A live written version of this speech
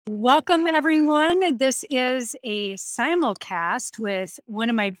Welcome, everyone. This is a simulcast with one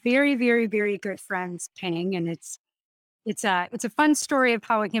of my very, very, very good friends, Ping, and it's a fun story of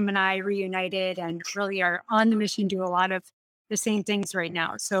how him and I reunited and really are on the mission to do a lot of the same things right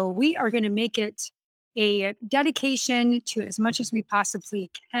now. So we are going to make it a dedication to as much as we possibly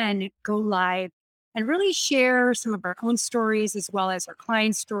can go live and really share some of our own stories as well as our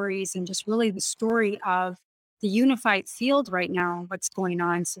clients' stories and just really the story of the unified field right now, what's going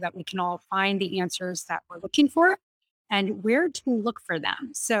on so that we can all find the answers that we're looking for and where to look for them.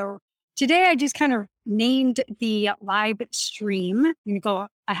 So today I just kind of named the live stream. You go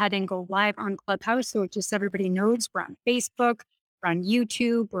ahead and go live on Clubhouse. So just everybody knows we're on Facebook, we're on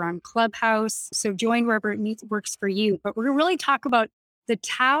YouTube, we're on Clubhouse. So join wherever works for you. But we're going to really talk about the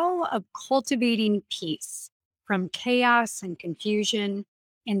Tao of cultivating peace from chaos and confusion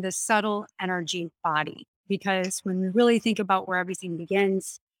in the subtle energy body. Because when we really think about where everything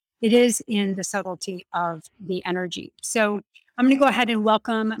begins, it is in the subtlety of the energy. So I'm going to go ahead and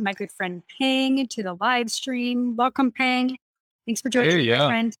welcome my good friend Pang to the live stream. Welcome, Pang. Thanks for joining, Hey, my yeah.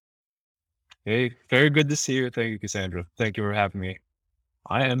 friend. Hey, very good to see you. Thank you, Cassandra. Thank you for having me.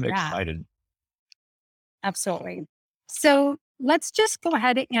 I am Yeah, excited. absolutely. So let's just go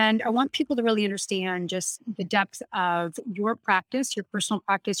ahead and I want people to really understand just the depth of your practice, your personal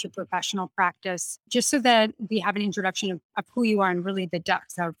practice, your professional practice, just so that we have an introduction of who you are and really the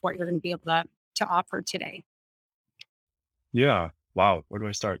depth of what you're going to be able to offer today. Yeah. Wow. Where do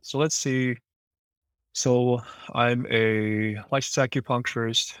I start? So let's see. So I'm a licensed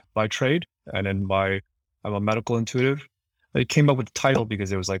acupuncturist by trade, and I'm a medical intuitive. I came up with the title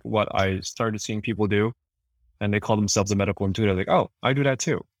because it was like what I started seeing people do, and they call themselves a medical intuitive. Like, oh, I do that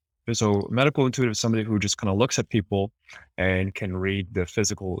too. And so medical intuitive is somebody who just kind of looks at people and can read the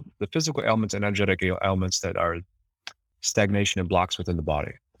physical elements, energetic elements that are stagnation and blocks within the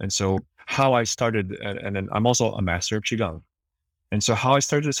body. And so how I started, and then I'm also a master of Qigong. And so how I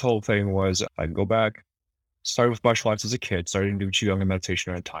started this whole thing was I'd go back, started with martial arts as a kid, started doing Qigong and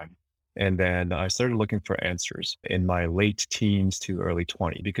meditation at a time. And then I started looking for answers in my late teens to early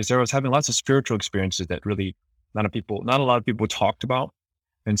 20, because I was having lots of spiritual experiences that really not a lot of people talked about.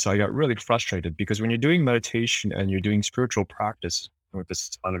 And so I got really frustrated because when you're doing meditation and you're doing spiritual practice with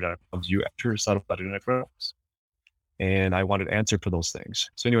this energetic realms, you enter subtle energetic realms. And I wanted answer for those things.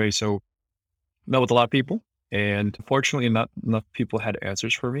 So anyway, so met with a lot of people, and unfortunately, not enough people had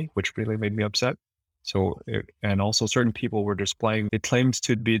answers for me, which really made me upset. And also certain people were displaying, they claimed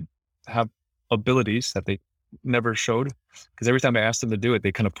to have abilities that they never showed. Because every time I asked them to do it,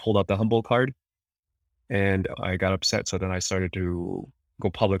 they kind of pulled out the humble card, and I got upset. So then I started to go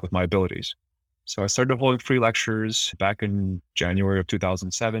public with my abilities. So I started holding free lectures back in January of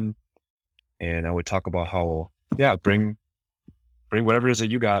 2007, and I would talk about how, yeah, bring whatever it is that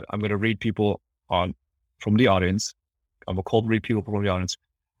you got. I'm going to read people on from the audience. I'm going to cold read people from the audience,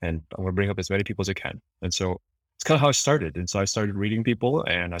 and I'm going to bring up as many people as I can. And so it's kind of how I started. And so I started reading people,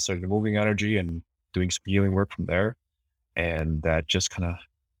 and I started moving energy and doing some healing work from there. And that just kind of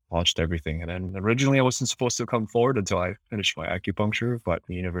launched everything. And then originally I wasn't supposed to come forward until I finished my acupuncture, but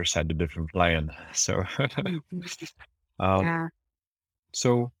the universe had a different plan. So, um, Yeah.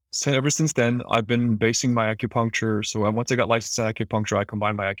 so ever since then, I've been basing my acupuncture. So once I got licensed in acupuncture, I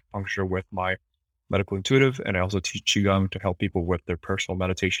combined my acupuncture with my medical intuitive, and I also teach Qigong to help people with their personal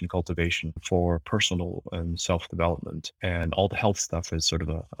meditation cultivation for personal and self development. And all the health stuff is sort of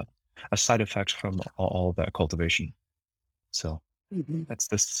a side effect from all of that cultivation. So Mhm. that's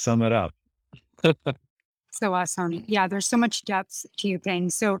to sum it up. So awesome. Yeah, there's so much depth to you, Ping.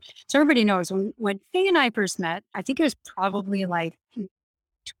 So everybody knows when Ping and I first met, I think it was probably like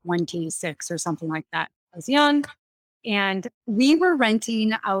 26 or something like that. I was young and we were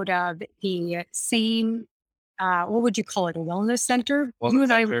renting out of the same, what would you call it? A wellness center? Well, You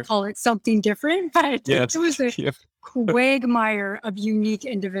and I would center. call it something different, but Yeah, it was a yeah. quagmire of unique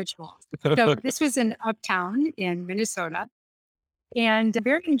individuals. So this was in Uptown in Minnesota and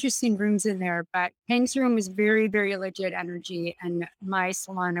very interesting rooms in there, but Peng's room was very, very legit energy. And my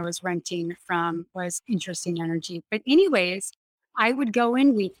salon I was renting from was interesting energy. But anyways, I would go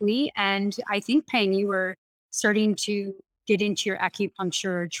in weekly and I think Peng, you were starting to get into your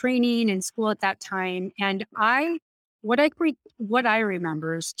acupuncture training in school at that time. And what I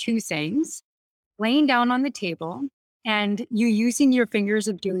remember is two things: laying down on the table and you using your fingers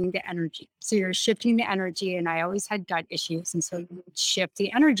of doing the energy. So you're shifting the energy. And I always had gut issues. And so you would shift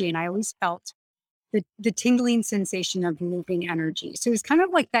the energy. And I always felt the tingling sensation of moving energy. So it's kind of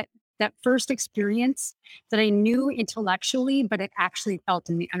like that first experience that I knew intellectually, but it actually felt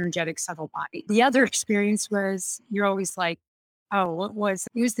in the energetic subtle body. The other experience was you're always like, Oh, what was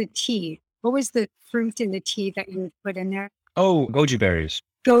it? Was the tea. What was the fruit in the tea that you would put in there? Oh, goji berries.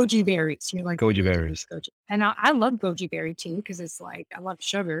 Goji berries. You're like, Goji "What is berries. goji?" And I love goji berry tea because it's like I love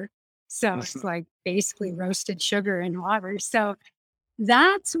sugar. So it's like basically roasted sugar and water. So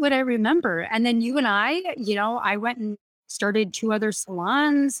that's what I remember. And then you and I, I went and started 2 other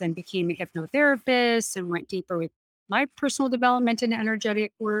salons and became a hypnotherapist and went deeper with my personal development and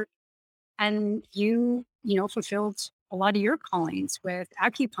energetic work. And you fulfilled a lot of your callings with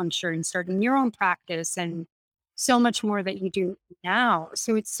acupuncture and starting your own practice and so much more that you do now.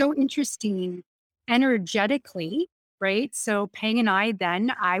 So it's so interesting energetically, right? So Peng and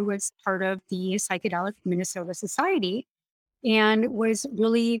I was part of the Psychedelic Minnesota Society and was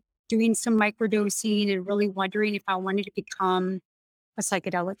really doing some microdosing and really wondering if I wanted to become a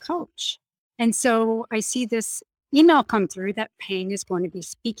psychedelic coach. And so I see this email come through that Peng is going to be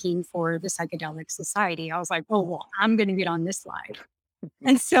speaking for the Psychedelic Society. I was like, oh, well, I'm going to get on this live.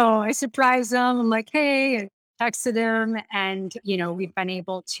 And so I surprised him. I'm like, hey, I texted him. And, we've been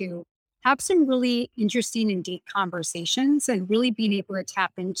able to have some really interesting and deep conversations and really being able to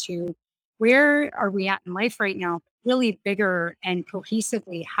tap into where are we at in life right now, really bigger and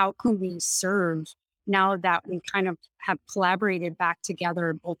cohesively, how can we serve now that we kind of have collaborated back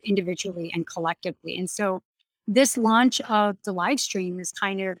together, both individually and collectively. And so this launch of the live stream is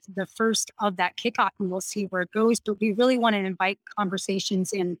kind of the first of that kickoff, and we'll see where it goes. But we really want to invite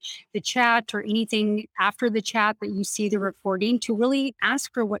conversations in the chat or anything after the chat that you see the recording to really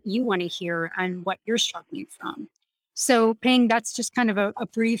ask for what you want to hear and what you're struggling from. So, Ping, that's just kind of a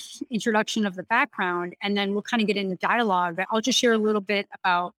brief introduction of the background, and then we'll kind of get into dialogue. But I'll just share a little bit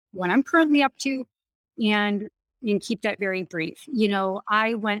about what I'm currently up to and keep that very brief.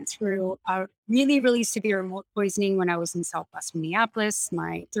 I went through a really, really severe mold poisoning when I was in Southwest Minneapolis,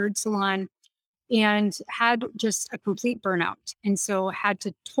 my third salon, and had just a complete burnout. And so had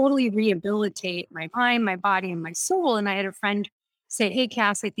to totally rehabilitate my mind, my body, and my soul. And I had a friend say, hey,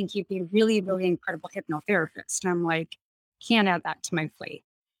 Cass, I think you'd be a really, really incredible hypnotherapist. And I'm like, can't add that to my plate.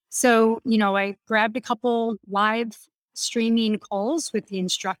 So, I grabbed a couple live streaming calls with the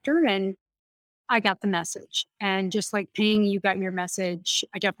instructor and I got the message. And just like Ping, you got your message.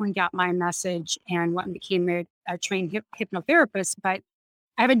 I definitely got my message and went and became a trained hypnotherapist. But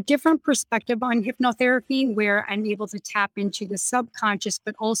I have a different perspective on hypnotherapy where I'm able to tap into the subconscious,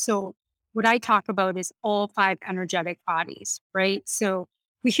 but also what I talk about is all 5 energetic bodies, right? So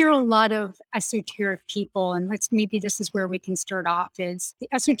we hear a lot of esoteric people, and maybe this is where we can start off is the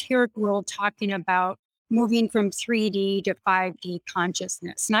esoteric world talking about moving from 3D to 5D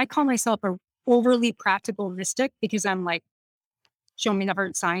consciousness. And I call myself a overly practical mystic because I'm like, show me the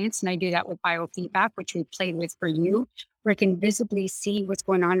hard science. And I do that with biofeedback, which we played with for you, where I can visibly see what's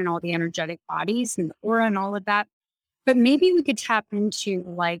going on in all the energetic bodies and the aura and all of that. But maybe we could tap into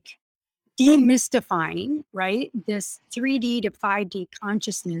like demystifying, right? This 3D to 5D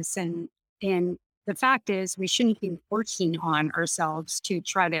consciousness. And the fact is we shouldn't be working on ourselves to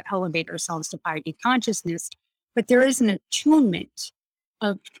try to elevate ourselves to 5D consciousness, but there is an attunement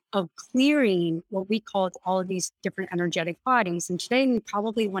of clearing what we call all of these different energetic bodies. And today we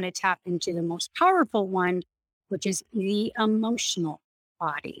probably want to tap into the most powerful one, which is the emotional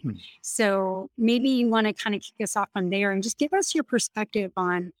body. Hmm. So maybe you want to kind of kick us off from there and just give us your perspective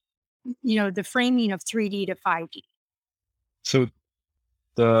on, the framing of 3D to 5D. So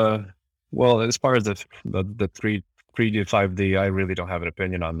as far as the 3D to 5D, I really don't have an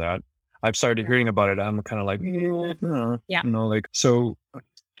opinion on that. I've started hearing about it. I'm kind of like, Yeah. so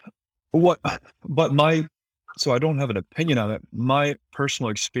I don't have an opinion on it. My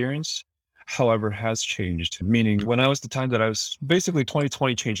personal experience, however, has changed. Meaning when I was the time that I was basically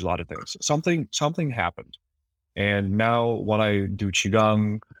 2020 changed a lot of things. Something happened. And now when I do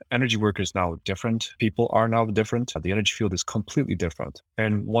Qigong, energy work is now different. People are now different. The energy field is completely different.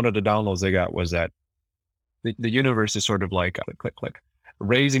 And one of the downloads I got was that the universe is sort of like click, click,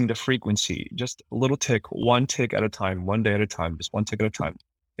 raising the frequency, just a little tick, one tick at a time, one day at a time, just one tick at a time,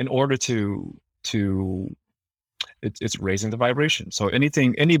 in order it's raising the vibration. So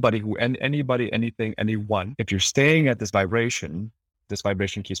anything, anybody, anything, anyone, if you're staying at this vibration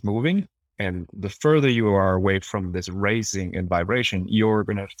keeps moving. And the further you are away from this raising in vibration, you're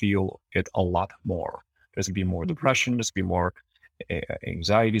going to feel it a lot more. There's going to be more depression. There's going to be more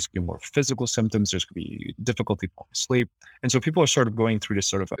anxiety. There's going to be more physical symptoms. There's going to be difficulty falling asleep. And so people are sort of going through this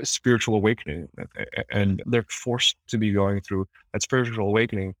sort of spiritual awakening, and they're forced to be going through that spiritual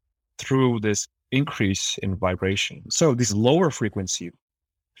awakening through this increase in vibration. So these lower frequency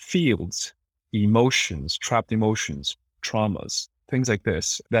fields, emotions, trapped emotions, traumas, things like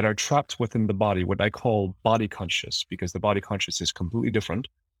this that are trapped within the body, what I call body conscious, because the body conscious is completely different.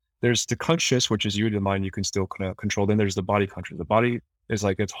 There's the conscious, which is you, the mind, you can still kind of control. Then there's the body conscious. The body is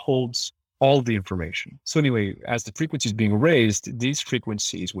like, it holds all the information. So anyway, as the frequency is being raised, these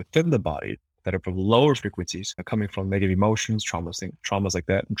frequencies within the body that are from lower frequencies are coming from negative emotions, traumas like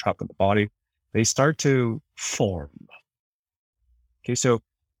that, and trapped in the body, they start to form. Okay, so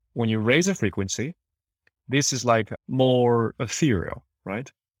when you raise a frequency, this is like more ethereal,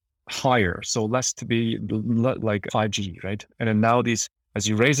 right? Higher, so less to be like 5G, right? And then now as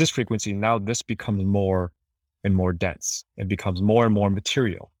you raise this frequency, now this becomes more and more dense. It becomes more and more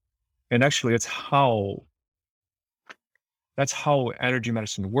material. And actually, that's how energy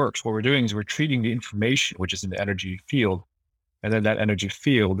medicine works. What we're doing is we're treating the information, which is in the energy field, and then that energy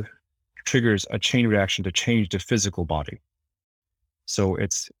field triggers a chain reaction to change the physical body. So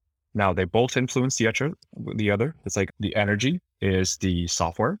now they both influence the other. It's like the energy is the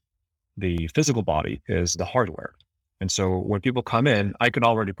software, the physical body is the hardware. And so when people come in, I can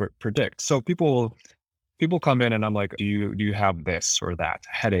already predict. So people come in and I'm like, do you have this or that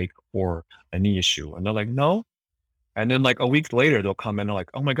headache or a knee issue? And they're like, no. And then like a week later, they'll come in and like,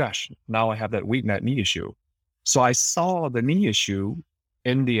 oh my gosh, now I have that knee issue. So I saw the knee issue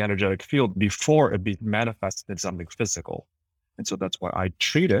in the energetic field before it be manifested in something physical. And so that's why I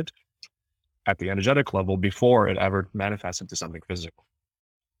treat it at the energetic level before it ever manifests into something physical.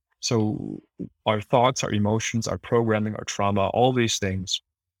 So our thoughts, our emotions, our programming, our trauma, all these things,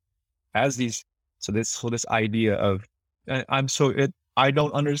 this idea of, I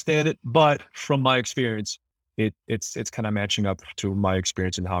don't understand it, but from my experience, it's kind of matching up to my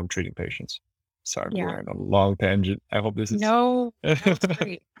experience in how I'm treating patients. Sorry, I'm going on a long tangent. I hope this is no, that's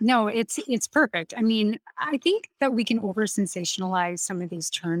great. No, it's perfect. I mean, I think that we can over sensationalize some of these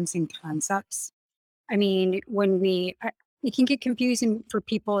terms and concepts. I mean, it can get confusing for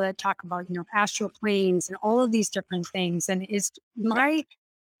people that talk about, astral planes and all of these different things. And is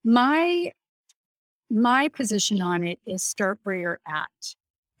my position on it is start where you're at.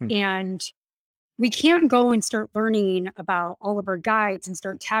 And we can't go and start learning about all of our guides and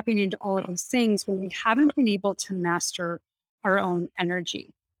start tapping into all of those things when we haven't been able to master our own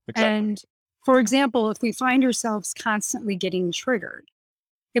energy. Exactly. And for example, if we find ourselves constantly getting triggered,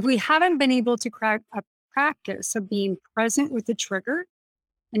 if we haven't been able to crack a practice of being present with the trigger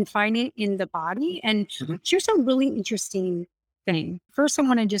and finding it in the body. And here's a really interesting thing. First, I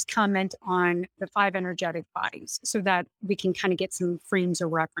want to just comment on the 5 energetic bodies so that we can kind of get some frames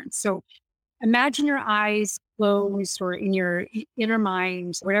of reference. So imagine your eyes closed or in your inner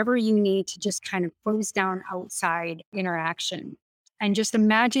mind, whatever you need to just kind of close down outside interaction. And just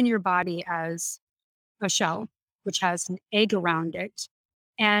imagine your body as a shell, which has an egg around it.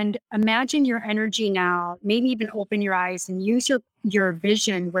 And imagine your energy now, maybe even open your eyes and use your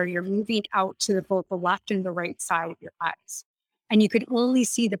vision where you're moving out to both the left and the right side of your eyes. And you could only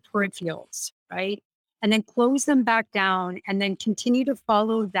see the peripherals, right? And then close them back down and then continue to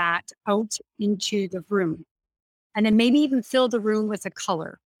follow that out into the room. And then maybe even fill the room with a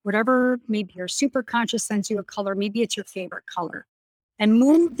color, whatever, maybe your super conscious sends you a color, maybe it's your favorite color. And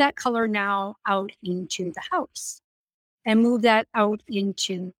move that color now out into the house and move that out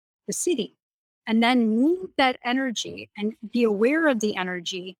into the city. And then move that energy and be aware of the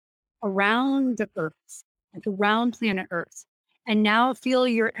energy around the earth, like around planet Earth. And now feel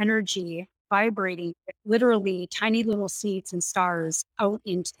your energy vibrating literally tiny little seeds and stars out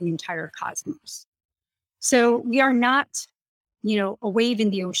into the entire cosmos. So we are not, a wave in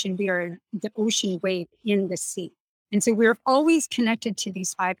the ocean. We are the ocean wave in the sea. And so we're always connected to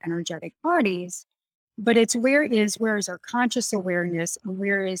these 5 energetic bodies, but it's where is our conscious awareness and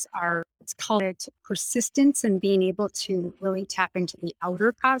where is let's call it persistence and being able to really tap into the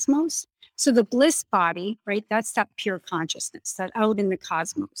outer cosmos. So the bliss body, right? That's that pure consciousness, that out in the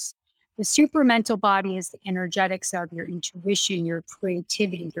cosmos. The supramental body is the energetics of your intuition, your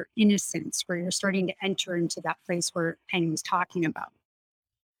creativity, your innocence, where you're starting to enter into that place where Penny was talking about.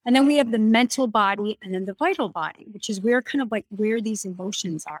 And then we have the mental body and then the vital body, which is where these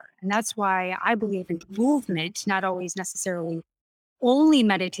emotions are. And that's why I believe in movement, not always necessarily only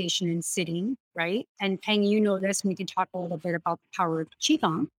meditation and sitting, right? And Peng, you know this, and we can talk a little bit about the power of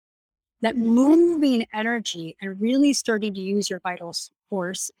Qigong. That moving energy and really starting to use your vital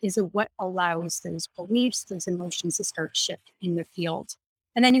force is what allows those beliefs, those emotions to start shift in the field.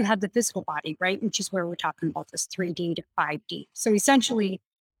 And then you have the physical body, right? Which is where we're talking about this 3D to 5D. So essentially,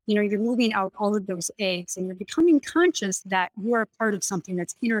 you're moving out all of those eggs and you're becoming conscious that you are a part of something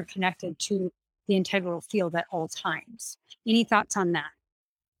that's interconnected to the integral field at all times. Any thoughts on that?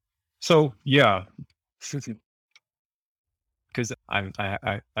 So, yeah. because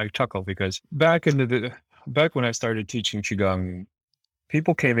I chuckle because back when I started teaching qigong,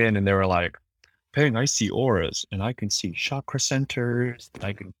 people came in and they were like, "Peng, I see auras and I can see chakra centers.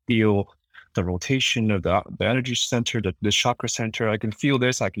 I can feel the rotation of the energy center, the chakra center. I can feel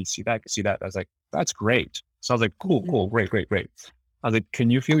this. I can see that. I can see that." I was like, "That's great." So I was like, "Cool, Mhm. cool, great, great, great." I was like, "Can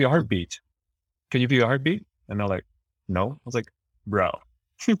you feel your heartbeat? Can you feel your heartbeat?" And they're like, "No." I was like, "Bro,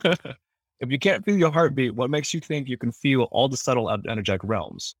 if you can't feel your heartbeat, what makes you think you can feel all the subtle energetic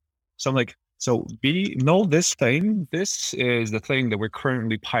realms?" So I'm like, so know this thing. This is the thing that we're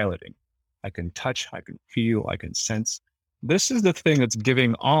currently piloting. I can touch, I can feel, I can sense. This is the thing that's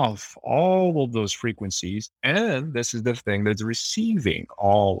giving off all of those frequencies. And this is the thing that's receiving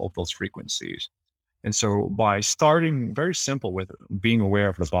all of those frequencies. And so by starting very simple with being aware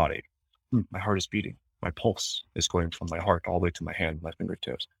of the body, my heart is beating. My pulse is going from my heart all the way to my hand, my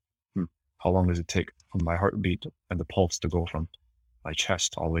fingertips. How long does it take from my heartbeat and the pulse to go from my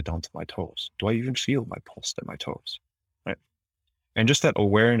chest all the way down to my toes? Do I even feel my pulse at my toes? Right. And just that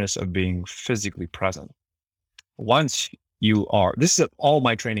awareness of being physically present. Once you are, this is all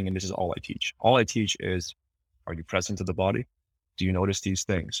my training and this is all I teach. All I teach is, are you present to the body? Do you notice these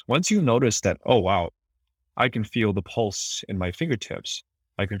things? Once you notice that, oh, wow, I can feel the pulse in my fingertips.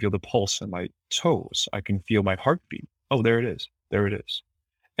 I can feel the pulse in my toes. I can feel my heartbeat. Oh, there it is. There it is.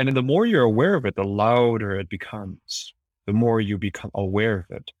 And then the more you're aware of it, the louder it becomes. The more you become aware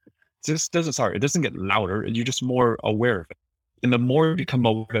of it. It doesn't get louder. You're just more aware of it. And the more you become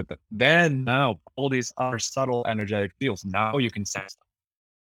aware of it, then now all these other subtle energetic fields, now you can sense them.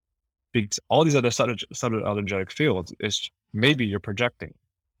 Because all these other subtle energetic fields is maybe you're projecting.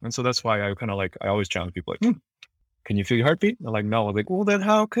 And so that's why I always challenge people like, can you feel your heartbeat? They're like, no. I'm like, well, then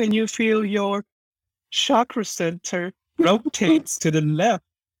how can you feel your chakra center rotates to the left?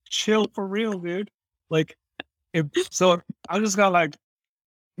 Chill for real, dude. Like, so I just got like,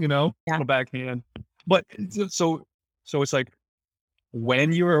 Yeah. a backhand. But so it's like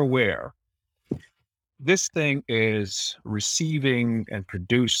when you're aware, this thing is receiving and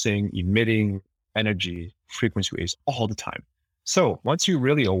producing, emitting energy frequency waves all the time. So once you're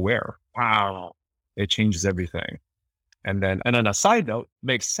really aware, wow, it changes everything. And on a side note,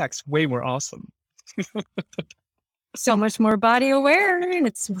 makes sex way more awesome. So much more body aware, and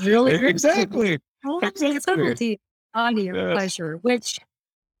it's really Exactly. Exactly. subtlety, body of Yes. pleasure, which,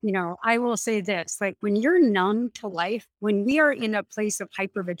 I will say this, like when you're numb to life, when we are in a place of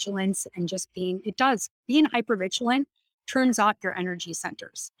hypervigilance and just being hypervigilant turns off your energy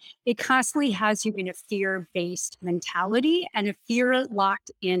centers. It constantly has you in a fear-based mentality and a fear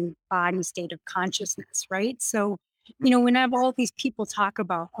locked in body state of consciousness, right? So, when I have all these people talk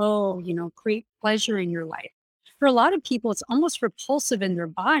about, oh, create pleasure in your life. For a lot of people, it's almost repulsive in their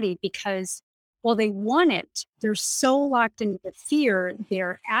body because well, they want it. They're so locked into the fear,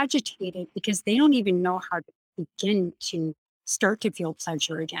 they're agitated because they don't even know how to begin to start to feel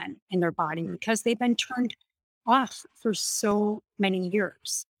pleasure again in their body because they've been turned off for so many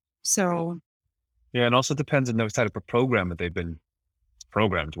years. So, Yeah, and also depends on the type of program that they've been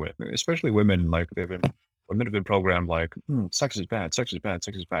programmed with. Especially women, like women have been programmed like, sex is bad, sex is bad,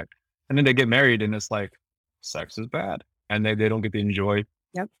 sex is bad. And then they get married and it's like, sex is bad. And they don't get to enjoy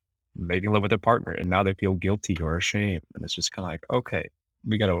yep. making love with their partner. And now they feel guilty or ashamed. And it's just kind of like, okay,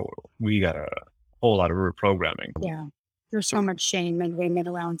 we got a whole lot of reprogramming. Yeah. There's So so much shame and women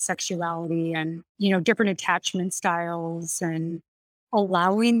around sexuality and, different attachment styles and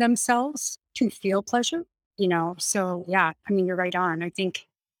allowing themselves to feel pleasure, So yeah, I mean, you're right on. I think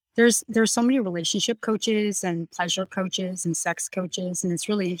there's so many relationship coaches and pleasure coaches and sex coaches. And it's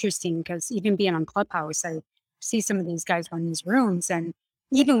really interesting because even being on Clubhouse, I see some of these guys run these rooms. And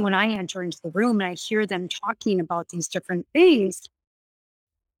even when I enter into the room and I hear them talking about these different things,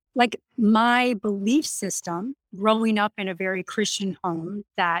 like my belief system growing up in a very Christian home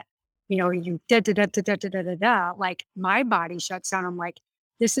that, you da da da da da da da da da, like my body shuts down. I'm like,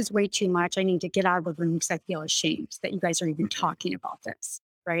 this is way too much. I need to get out of the room because I feel ashamed that you guys are even talking about this.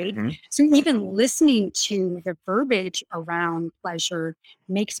 Right. mhm. So even listening to the verbiage around pleasure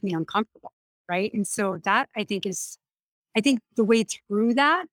makes me uncomfortable. Right. And so that I think the way through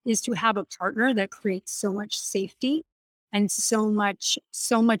that is to have a partner that creates so much safety and so much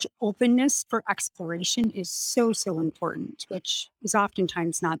openness for exploration is so so important, which is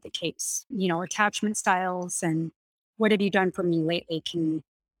oftentimes not the case. Attachment styles and what have you done for me lately can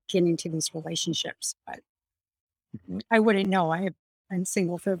get into these relationships, but I wouldn't know. I have been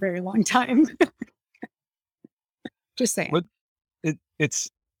single for a very long time. Just saying. But it's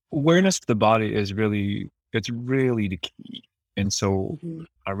awareness of the body is it's really the key. And so Mhm.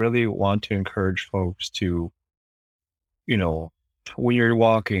 I really want to encourage folks to you know, when you're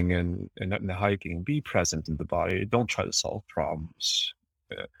walking and hiking, be present in the body. Don't try to solve problems.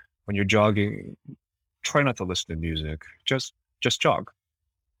 When you're jogging, try not to listen to music. Just jog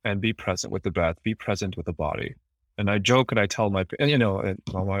and be present with the breath. Be present with the body. And I joke and I tell and,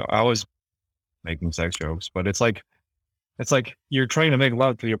 I was making sex jokes, but it's like you're trying to make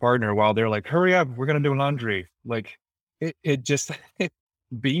love to your partner while they're like, hurry up, we're gonna do laundry. Like it just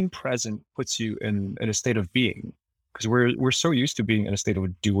being present puts you in a state of being, because we're so used to being in a state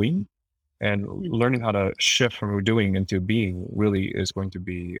of doing, and learning how to shift from doing into being really is going to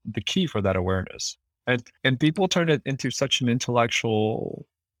be the key for that awareness. And people turn it into such an intellectual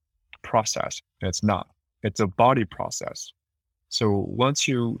process. It's not. It's a body process. So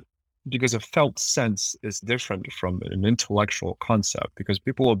because a felt sense is different from an intellectual concept, because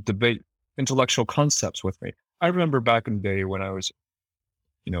people will debate intellectual concepts with me. I remember back in the day when I was,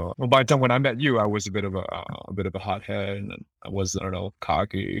 well, by the time when I met you, I was a bit of a hothead, and I was, I don't know,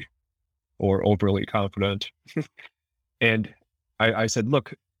 cocky or overly confident. And I said,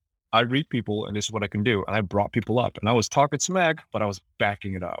 look, I read people and this is what I can do. And I brought people up and I was talking smack, but I was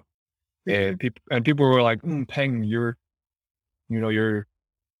backing it up. And people were like, Peng, you're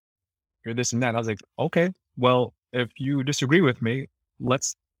this and that. And I was like, okay, well, if you disagree with me,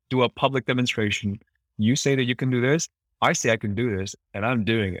 let's do a public demonstration. You say that you can do this. I say I can do this, and I'm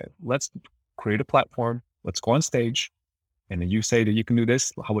doing it. Let's create a platform. Let's go on stage. And then you say that you can do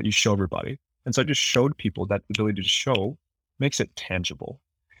this. How about you show everybody? And so I just showed people that the ability to show makes it tangible.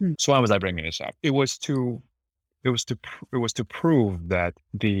 So why was I bringing this up? It was to prove that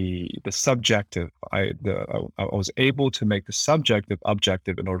the subjective, I was able to make the subjective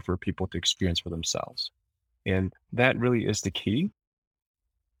objective in order for people to experience for themselves. And that really is the key.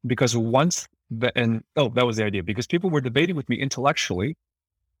 Because that was the idea, because people were debating with me intellectually.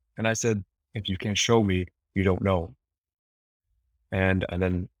 And I said, if you can't show me, you don't know. And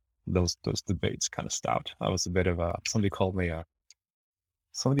then those debates kind of stopped. I was a bit of somebody called me,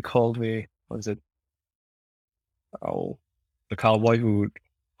 what is it? Oh, the cowboy who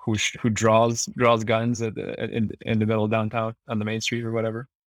draws guns in the middle of downtown on the main street or whatever.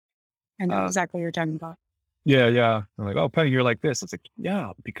 I know exactly what you're talking about. Yeah. I'm like, oh, Penny, you're like this. It's like,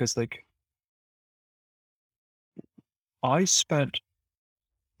 yeah, because like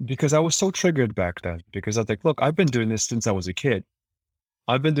because I was so triggered back then, because I was like, look, I've been doing this since I was a kid.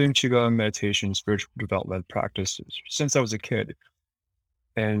 I've been doing Qigong meditation, spiritual development practices since I was a kid.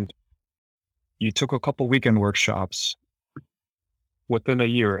 And you took a couple weekend workshops within a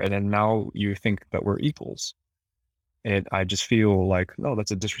year, and then now you think that we're equals. And I just feel like, no,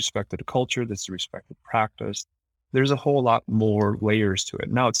 that's a disrespect to the culture, that's a disrespect to practice. There's a whole lot more layers to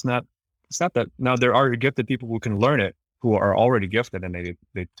it. Now it's not that now there are gifted people who can learn it, who are already gifted, and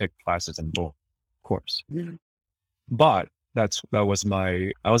they take classes and boom, of course. But I was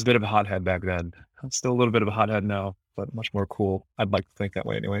a bit of a hothead back then. I'm still a little bit of a hothead now, but much more cool. I'd like to think that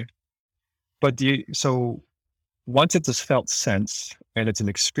way anyway. But so once it's a felt sense and it's an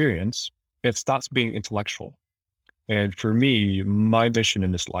experience, it stops being intellectual. And for me, my mission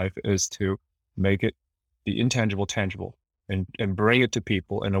in this life is to make it the intangible tangible, and bring it to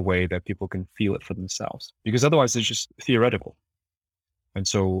people in a way that people can feel it for themselves. Because otherwise it's just theoretical. And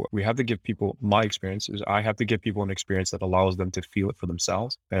so we have to give people, my experience is I have to give people an experience that allows them to feel it for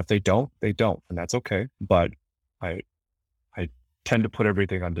themselves. And if they don't, they don't. And that's okay. But I tend to put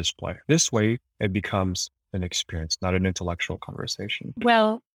everything on display. This way it becomes an experience, not an intellectual conversation.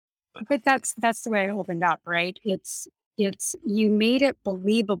 Well, but that's the way I opened up, right? It's you made it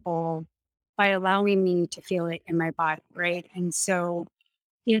believable by allowing me to feel it in my body, right? And so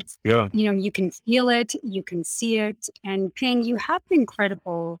it's, you can feel it, you can see it. And Ping, you have an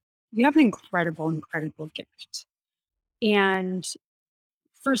incredible gift. And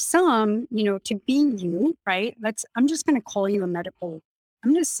for some, to be you, right? I'm just going to call you I'm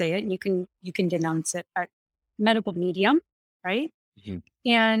going to say it, and you can denounce it, but medical medium, right?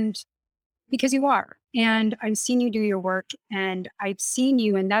 And because you are, and I've seen you do your work, and I've seen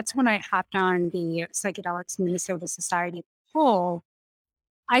you, and that's when I hopped on the Psychedelics Minnesota Society poll.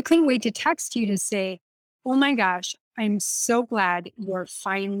 I couldn't wait to text you to say, oh my gosh, I'm so glad you're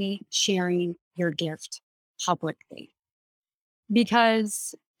finally sharing your gift publicly.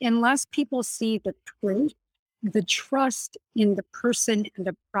 Because unless people see the truth, the trust in the person and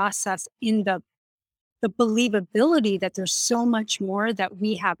the process, in the believability that there's so much more that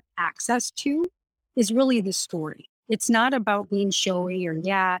we have access to, is really the story. It's not about being showy or,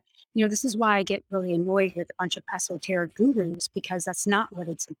 this is why I get really annoyed with a bunch of esoteric gurus, because that's not what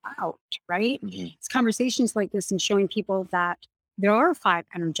it's about, right? It's conversations like this and showing people that there are 5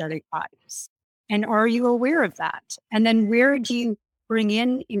 energetic bodies. And are you aware of that? And then where do you bring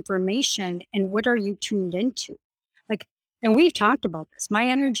in information and what are you tuned into? Like, and we've talked about this. My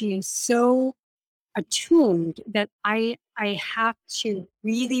energy is so attuned that I have to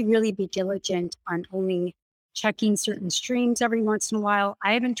really, really be diligent on only checking certain streams every once in a while.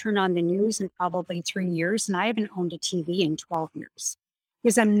 I haven't turned on the news in probably 3 years, and I haven't owned a TV in 12 years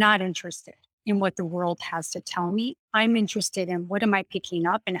because I'm not interested in what the world has to tell me. I'm interested in what am I picking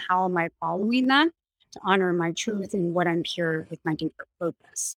up and how am I following that to honor my truth and what I'm here with my deeper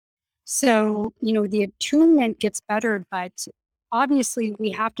purpose. So, the attunement gets better, but obviously we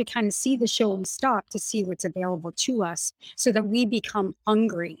have to kind of see the show and stop to see what's available to us so that we become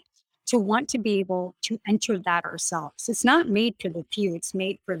hungry to want to be able to enter that ourselves. It's not made for the few, it's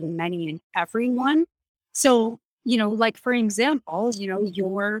made for the many and everyone. So, like for example,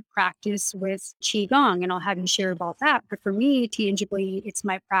 your practice with Qigong, and I'll have you share about that. But for me, tangibly, it's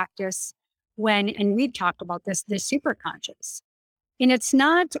my practice and we've talked about this, the super conscious. And it's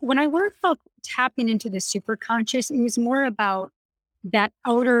not, when I learned about tapping into the super conscious, it was more about that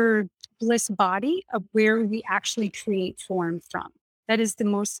outer bliss body of where we actually create form from. That is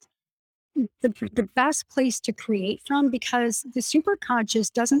the best place to create from because the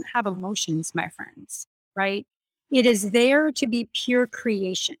superconscious doesn't have emotions, my friends, right? It is there to be pure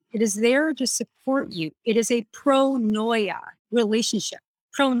creation. It is there to support you. It is a pronoia relationship.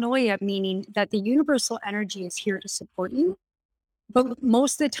 Pronoia meaning that the universal energy is here to support you. But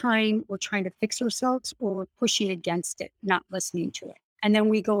most of the time, we're trying to fix ourselves or we're pushing against it, not listening to it. And then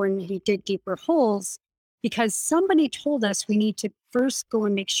we go and we dig deeper holes because somebody told us we need to first go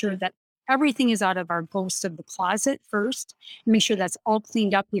and make sure that everything is out of our ghost of the closet first, and make sure that's all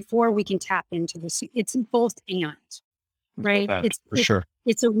cleaned up before we can tap into this. It's both and, right? That, for sure.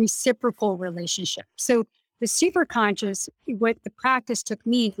 It's a reciprocal relationship. So the super conscious, what the practice took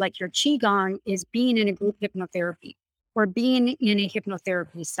me, like your Qigong, is being in a group hypnotherapy or being in a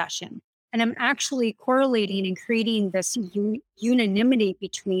hypnotherapy session. And I'm actually correlating and creating this unanimity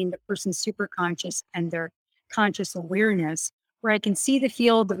between the person's super conscious and their conscious awareness, where I can see the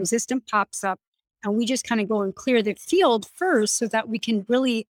field, the resistance pops up, and we just kind of go and clear the field first so that we can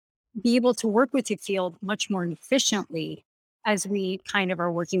really be able to work with the field much more efficiently as we kind of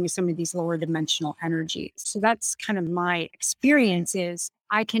are working with some of these lower dimensional energies. So that's kind of my experience is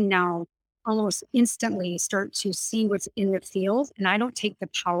I can now almost instantly start to see what's in the field. And I don't take the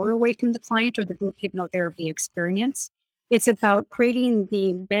power away from the client or the group hypnotherapy experience. It's about creating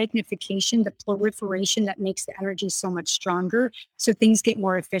the magnification, the proliferation that makes the energy so much stronger. So things get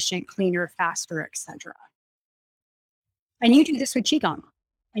more efficient, cleaner, faster, etc. And you do this with Qigong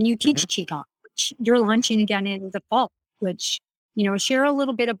and you teach Qigong, which you're launching again in the fall, which, share a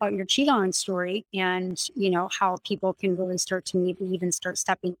little bit about your Qigong story and, how people can really start to maybe even start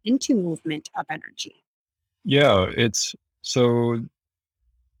stepping into movement of energy. Yeah, so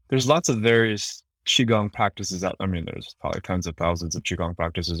there's lots of various Qigong practices out. I mean, there's probably tens of thousands of Qigong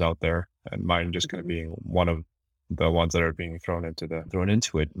practices out there, and mine just kind of being one of the ones that are being thrown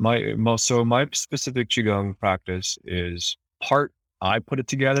into it. My specific Qigong practice is part I put it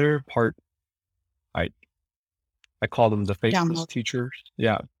together, part I call them the faceless teachers.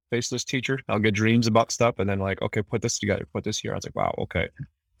 Yeah, faceless teacher. I'll get dreams about stuff and then like, okay, put this together, put this here. I was like, wow, okay.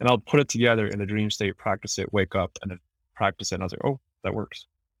 And I'll put it together in the dream state, practice it, wake up, and then practice it. And I was like, oh, that works.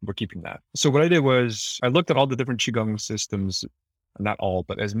 We're keeping that. So what I did was I looked at all the different Qigong systems, not all,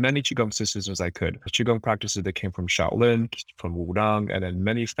 but as many Qigong systems as I could. Qigong practices that came from Shaolin, from Wudang, and then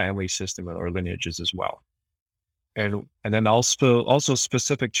many family systems or lineages as well. And then also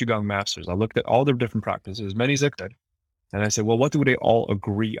specific Qigong masters. I looked at all their different practices, as many as I could. And I said, well, what do they all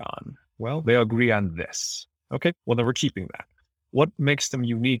agree on? Well, they agree on this. Okay, well, then we're keeping that. What makes them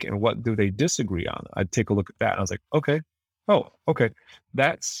unique and what do they disagree on? I'd take a look at that. And I was like, okay,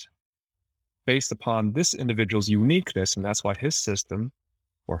 that's based upon this individual's uniqueness. And that's why his system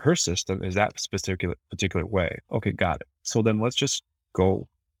or her system is that particular way. Okay, got it. So then let's just go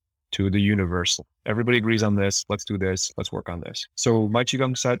to the universal. Everybody agrees on this. Let's do this. Let's work on this. So my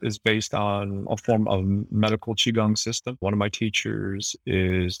Qigong set is based on a form of medical Qigong system. One of my teachers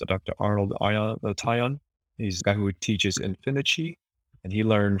is Dr. Arnold Tyon. He's the guy who teaches Infinichi, and he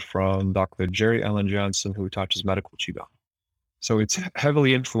learned from Dr. Jerry Allen Johnson, who teaches medical Qigong. So it's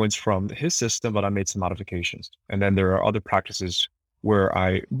heavily influenced from his system, but I made some modifications. And then there are other practices where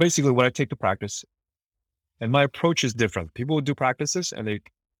when I take the practice, and my approach is different. People would do practices and they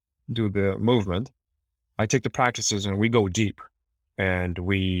do the movement. I take the practices and we go deep, and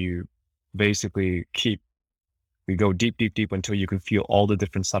we basically we go deep until you can feel all the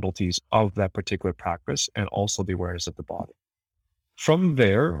different subtleties of that particular practice and also the awareness of the body. From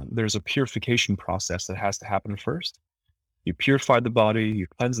there, there's a purification process that has to happen first. You purify the body, you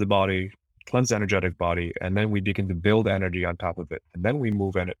cleanse the energetic body, and then we begin to build energy on top of it. And then we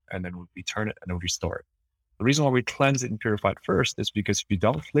move in it, and then we return it, and then we restore it. The reason why we cleanse it and purify it first is because if you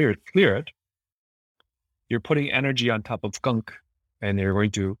don't clear it, you're putting energy on top of gunk, and you're going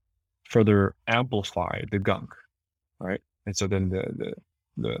to further amplify the gunk, right? And so then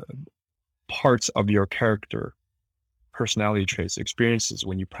the parts of your character, personality traits, experiences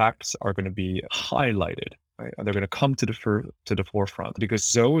when you practice are going to be highlighted, right? And they're going to come to the forefront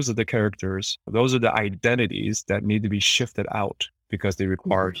because those are the characters, those are the identities that need to be shifted out because they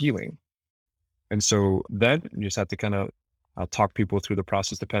require healing. And so then you just have to kind of talk people through the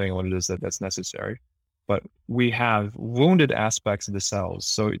process depending on what it is that's necessary. But we have wounded aspects of the cells.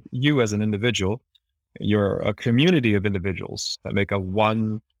 So you as an individual, you're a community of individuals that make up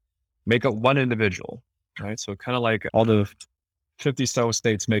one individual, right? So kind of like all the 50 so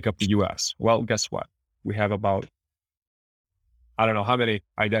states make up the US. Well, guess what? We have about, I don't know how many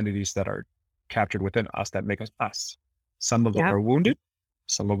identities that are captured within us that make us us. Some of them are wounded.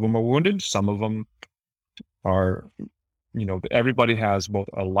 Some of them are wounded. Some of them are, everybody has both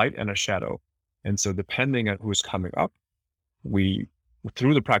a light and a shadow. And so depending on who's coming up,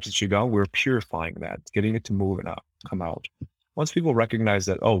 through the practice of Qigong, we're purifying that, getting it to move and come out. Once people recognize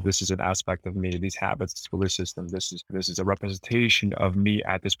that, oh, this is an aspect of me, these habits, this belief system, this is a representation of me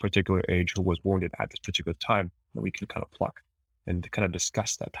at this particular age who was wounded at this particular time, then we can kind of pluck and kind of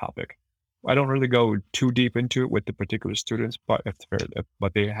discuss that topic. I don't really go too deep into it with the particular students, but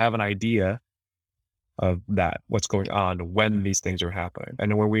but they have an idea of that, what's going on when these things are happening.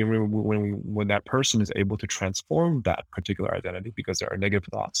 And when that person is able to transform that particular identity, because there are negative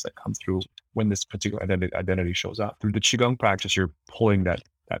thoughts that come through when this particular identity shows up. Through the Qigong practice, you're pulling that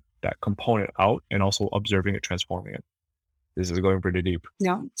component out and also observing it, transforming it. This is going pretty deep.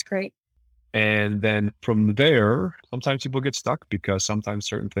 No, it's great. And then from there, sometimes people get stuck because sometimes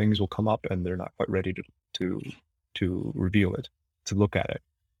certain things will come up and they're not quite ready to reveal it, to look at it.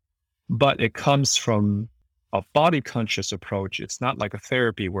 But it comes from a body conscious approach. It's not like a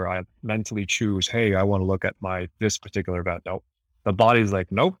therapy where I mentally choose, hey, I want to look at this particular event. Nope. The body's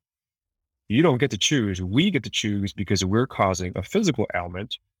like, nope, you don't get to choose. We get to choose because we're causing a physical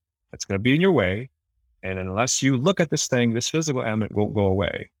ailment that's going to be in your way. And unless you look at this thing, this physical ailment won't go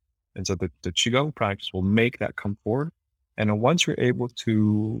away. And so the Qigong practice will make that come forward. And then once you're able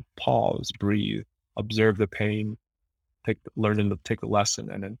to pause, breathe, observe the pain, learn to take the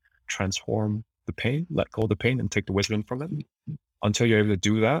lesson, and then transform the pain, let go of the pain, and take the wisdom from it. Until you're able to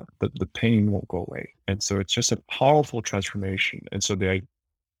do that, the pain won't go away. And so it's just a powerful transformation. And so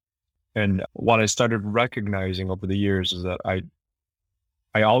what I started recognizing over the years is that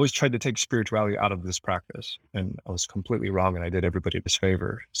I always tried to take spirituality out of this practice, and I was completely wrong, and I did everybody a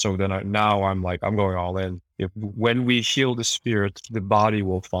disfavor. So then I'm going all in. When we heal the spirit, the body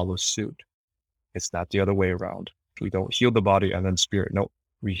will follow suit. It's not the other way around. We don't heal the body and then spirit. No,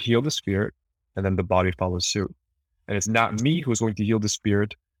 we heal the spirit and then the body follows suit. And it's not me who's going to heal the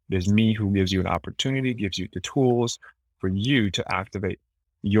spirit. It is me who gives you an opportunity, gives you the tools for you to activate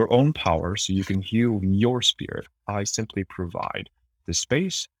your own power so you can heal your spirit. I simply provide the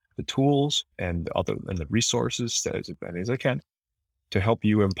space, the tools, and the resources as many as I can to help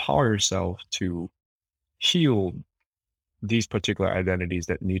you empower yourself to heal these particular identities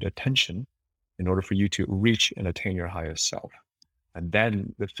that need attention in order for you to reach and attain your highest self. And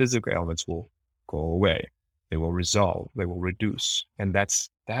then the physical elements will go away. They will resolve, they will reduce. And that's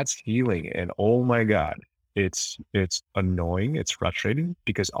healing. And oh my God, it's annoying, it's frustrating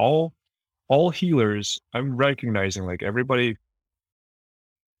because all healers, I'm recognizing like everybody,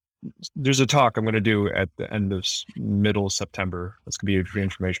 there's a talk I'm going to do at the end of middle September. It's going to be a free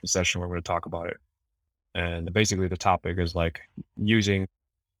information session where we're going to talk about it. And basically the topic is like using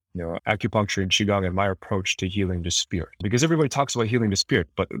acupuncture and Qigong and my approach to healing the spirit. Because everybody talks about healing the spirit,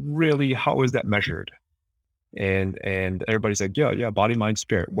 but really, how is that measured? And everybody's like, yeah, body, mind,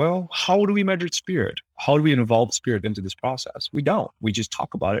 spirit. Well, how do we measure spirit? How do we involve spirit into this process? We don't. We just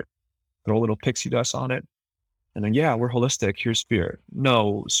talk about it, throw a little pixie dust on it, and then, yeah, we're holistic. Here's spirit.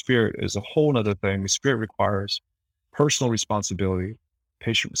 No, spirit is a whole nother thing. Spirit requires personal responsibility.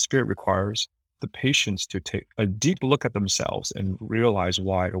 Spirit requires the patience to take a deep look at themselves and realize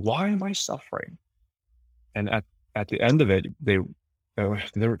why am I suffering? And at the end of it,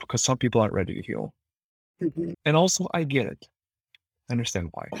 because some people aren't ready to heal. Mm-hmm. And also I get it. I understand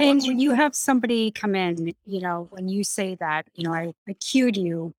why. And when you have somebody come in, when you say that, I cued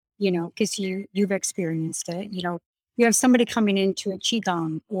you, because you've experienced it, you have somebody coming into a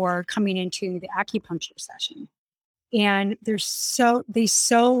Qigong or coming into the acupuncture session. And they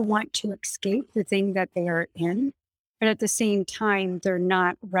so want to escape the thing that they are in, but at the same time, they're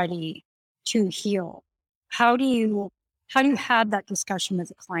not ready to heal. How do you have that discussion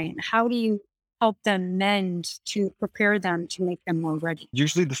with a client? How do you help them mend to prepare them to make them more ready?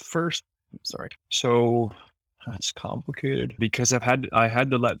 Usually the first, I'm sorry. So that's complicated because I had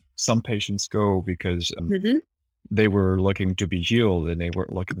to let some patients go because Hmm. they were looking to be healed and they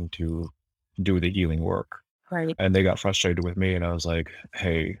weren't looking to do the healing work. Right. And they got frustrated with me and I was like,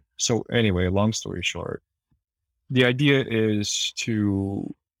 hey, so anyway, long story short, the idea is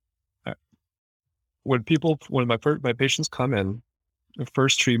to uh, when my patients come in, the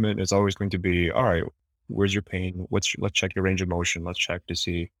first treatment is always going to be, all right, where's your pain? Let's check your range of motion. Let's check to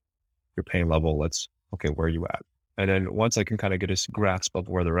see your pain level. Okay, where are you at? And then once I can kind of get a grasp of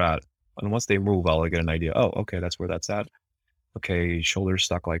where they're at, and once they move, I'll get an idea. Oh, okay, that's where that's at. Okay, shoulder's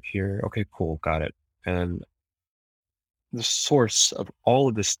stuck like here. Okay, cool, got it. And the source of all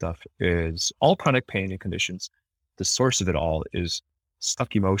of this stuff is all chronic pain and conditions. The source of it all is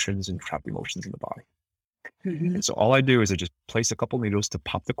stuck emotions and trapped emotions in the body. Hmm. And so all I do is I just place a couple needles to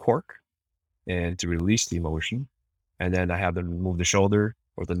pop the cork and to release the emotion. And then I have them move the shoulder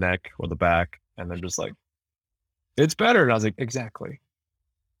or the neck or the back. And they're just like, it's better. And I was like, exactly.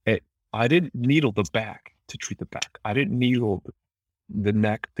 It, I didn't needle the back to treat the back. I didn't needle the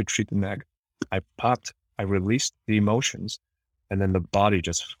neck to treat the neck. I released the emotions, and then the body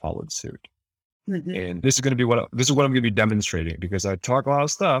just followed suit. Hmm. And this is what I'm going to be demonstrating because I talk a lot of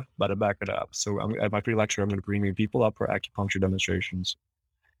stuff, but I back it up. So at my free lecture, I'm going to bring people up for acupuncture demonstrations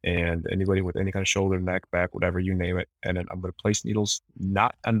and anybody with any kind of shoulder, neck, back, whatever you name it. And then I'm going to place needles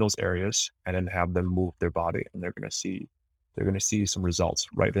not on those areas and then have them move their body, and they're going to see some results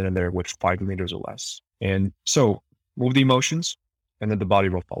right then and there with 5 meters or less. And so move the emotions, and then the body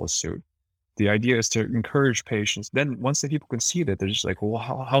will follow suit. The idea is to encourage patients. Then once the people can see that, they're just like, well,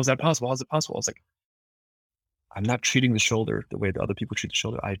 how is that possible? How is it possible? I was like, I'm not treating the shoulder the way the other people treat the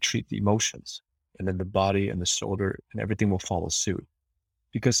shoulder. I treat the emotions, and then the body and the shoulder and everything will follow suit.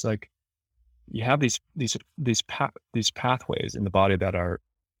 Because like you have these pathways in the body that are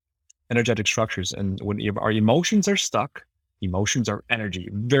energetic structures, and when our emotions are stuck, emotions are energy,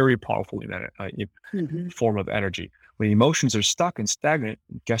 very powerful Hmm. form of energy. When emotions are stuck and stagnant,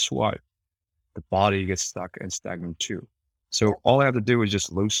 guess what? The body gets stuck and stagnant too. So all I have to do is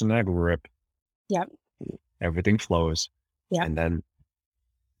just loosen that grip. Yep. Everything flows, Yep. and then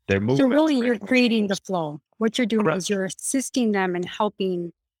their So movement. really, you're creating the flow. What you're doing is Correct. you're assisting them and helping,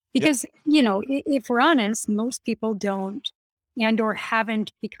 Yep. because if we're honest, most people don't and or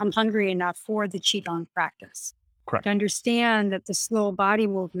haven't become hungry enough for the qigong practice Correct. to understand that the slow body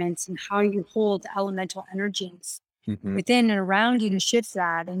movements and how you hold elemental energies Hmm. within and around you to shift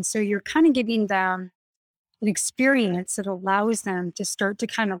that. And so you're kind of giving them an experience that allows them to start to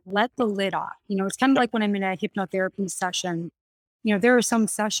kind of let the lid off. It's kind of Yep. like when I'm in a hypnotherapy session. There are some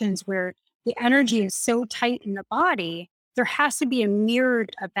sessions where the energy is so tight in the body, there has to be a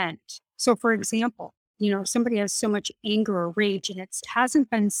mirrored event. So, for example, somebody has so much anger or rage, and it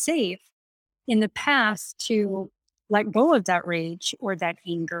hasn't been safe in the past to let go of that rage or that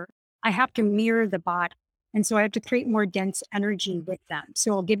anger. I have to mirror the body. And so I have to create more dense energy with them.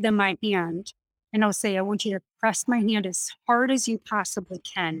 So I'll give them my hand and I'll say, I want you to press my hand as hard as you possibly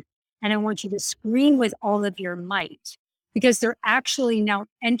can. And I want you to scream with all of your might, because they're actually now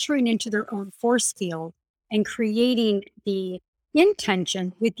entering into their own force field and creating the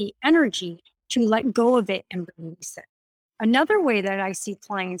intention with the energy to let go of it and release it. Another way that I see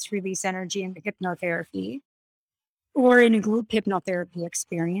clients release energy in the hypnotherapy or in a group hypnotherapy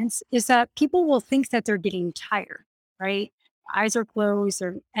experience is that people will think that they're getting tired, right? Eyes are closed,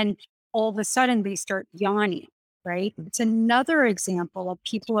 and all of a sudden they start yawning, right? It's another example of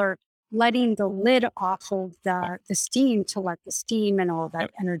people are letting the lid off of the steam to let the steam and all that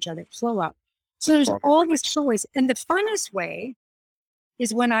Yep. energetic flow up. So there's all these choice. And the funnest way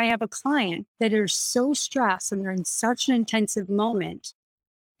is when I have a client that is so stressed and they're in such an intensive moment.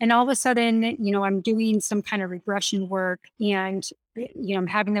 And all of a sudden, I'm doing some kind of regression work and, I'm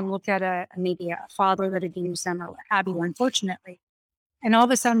having them look at maybe a father that abused them or what have you, unfortunately. And all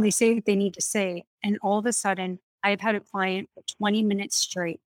of a sudden they say what they need to say. And all of a sudden I've had a client for 20 minutes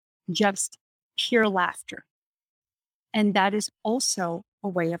straight, just pure laughter. And that is also a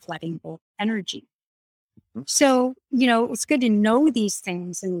way of letting go energy. Mhm. So, it's good to know these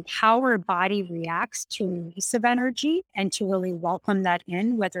things and how our body reacts to release of energy and to really welcome that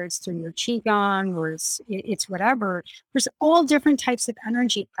in, whether it's through your Qigong or it's whatever. There's all different types of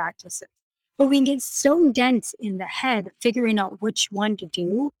energy practices. But we get so dense in the head figuring out which one to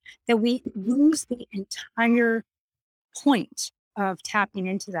do that we lose the entire point of tapping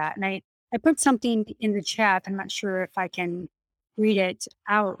into that. And I put something in the chat. I'm not sure if I can read it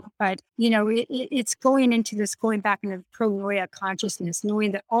out, but it's going into this, going back into pronoia consciousness,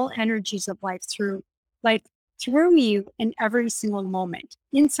 knowing that all energies of life through you in every single moment.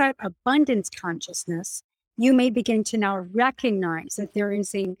 Inside abundance consciousness, you may begin to now recognize that there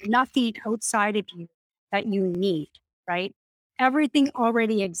is a nothing outside of you that you need, right? Everything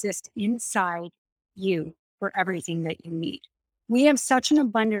already exists inside you for everything that you need. We have such an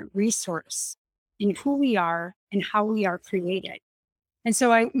abundant resource in who we are and how we are created. And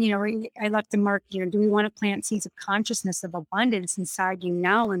so I left the mark, do we want to plant seeds of consciousness of abundance inside you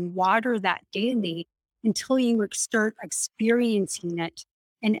now and water that daily until you start experiencing it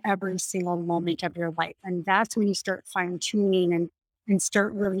in every single moment of your life. And that's when you start fine tuning and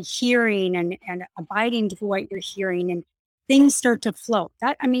start really hearing and abiding to what you're hearing, and things start to flow.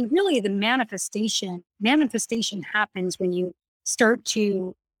 Really the manifestation happens when you start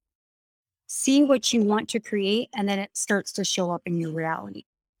to see what you want to create, and then it starts to show up in your reality.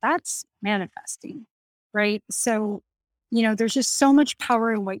 That's manifesting, right? So, there's just so much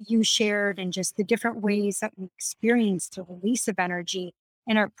power in what you shared and just the different ways that we experience the release of energy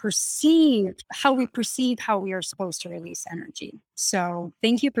and how we perceive how we are supposed to release energy. So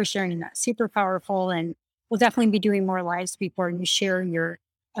thank you for sharing that. Super powerful. And we'll definitely be doing more lives before you share your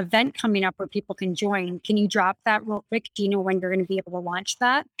event coming up where people can join. Can you drop that real quick? Do you know when you're going to be able to launch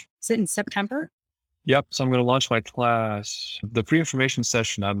that? Is it in September? Yep. So I'm going to launch my class. The pre-information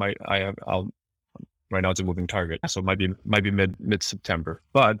session, I'll right now it's a moving target. So it might be mid September,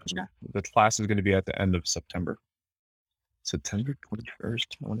 but Yeah. the class is going to be at the end of September. September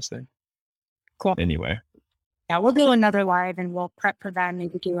 21st, I want to say. Cool. Anyway. Yeah, we'll do another live and we'll prep for that and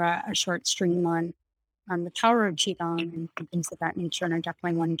maybe do a short stream on the power of Qigong and things of that nature. And I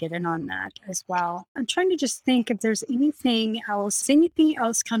definitely want to get in on that as well. I'm trying to just think if there's anything else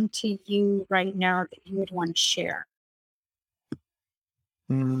come to you right now that you would want to share.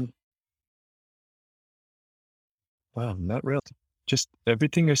 Well, not really. Just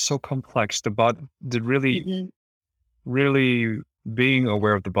everything is so complex. Really being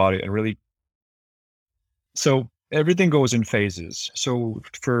aware of the body and really. So everything goes in phases. So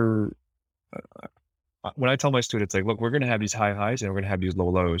for when I tell my students, like, look, we're going to have these high highs and we're going to have these low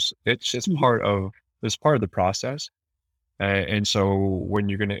lows. It's just part of the process. And so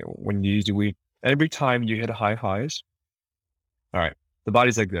every time you hit high highs, all right, the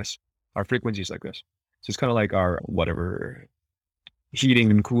body's like this, our frequency is like this. So it's kind of like our whatever heating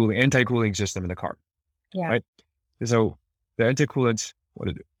and cooling, anti-cooling system in the car. Yeah. Right. So the anti-coolant,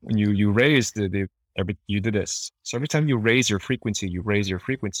 when you raise you do this. So every time you raise your frequency,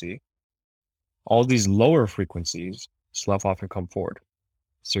 all these lower frequencies slough off and come forward.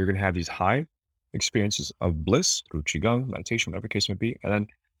 So you're going to have these high experiences of bliss through Qigong, meditation, whatever case may be. And then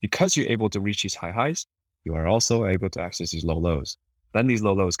because you're able to reach these high highs, you are also able to access these low lows. Then these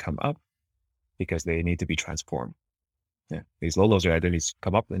low lows come up because they need to be transformed. Yeah, these low lows either need to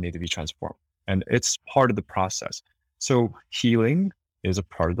come up, they need to be transformed. And it's part of the process. So healing is a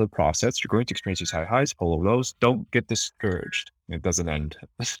part of the process. You're going to experience these high highs, low lows. Don't get discouraged. It doesn't end.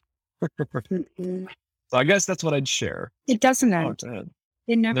 So I guess that's what I'd share. It doesn't end.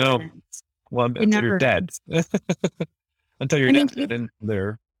 It never ends. Well, until you're dead. Until you're dead. And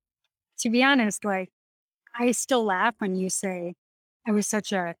there. To be honest, like, I still laugh when you say I was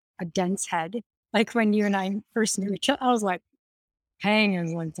such a dense head. Like when you and I first knew each other, I was like, Pang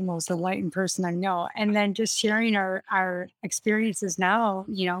is like the most enlightened person I know. And then just sharing our experiences now,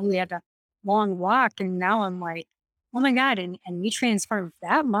 we had a long walk and now I'm like, oh my God. And we transformed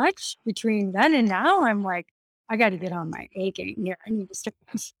that much between then and now. I'm like, I got to get on my A game here. I need to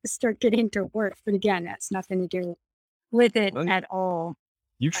start getting to work. But again, that's nothing to do with it at all.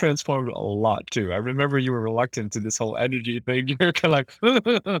 You transformed a lot too. I remember you were reluctant to this whole energy thing. You're kind of like,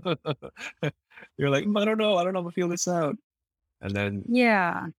 you're like, I don't know if I feel this out. And then,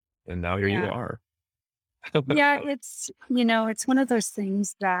 and now here you are. Yeah, it's one of those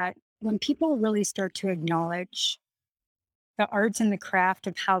things that when people really start to acknowledge the arts and the craft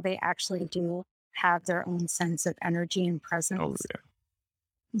of how they actually do have their own sense of energy and presence,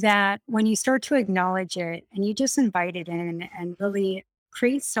 that when you start to acknowledge it and you just invite it in and really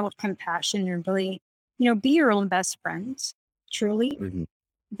create self-compassion and really, be your own best friend, truly,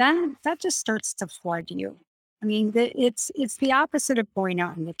 that just starts to flood you. I mean, it's the opposite of going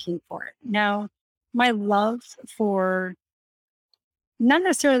out and looking for it. Now, my love for not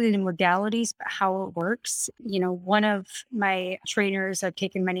necessarily the modalities, but how it works. One of my trainers, I've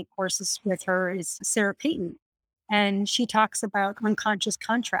taken many courses with her, is Sarah Payton. And she talks about unconscious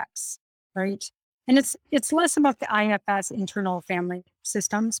contracts, right? And it's less about the IFS, internal family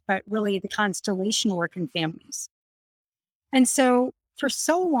systems, but really the constellation work in families. And so for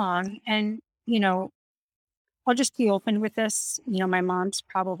so long, and I'll just be open with this. My mom's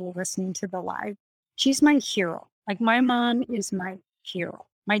probably listening to the live. She's my hero. Like my mom is my hero.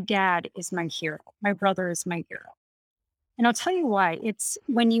 My dad is my hero. My brother is my hero. And I'll tell you why. It's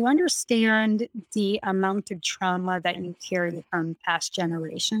when you understand the amount of trauma that you carry from past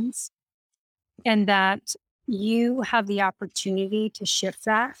generations and that you have the opportunity to shift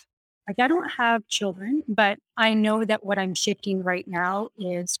that. Like, I don't have children, but I know that what I'm shifting right now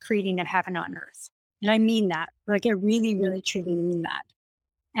is creating a heaven on earth. And I mean that. Like, I really, really, truly mean that.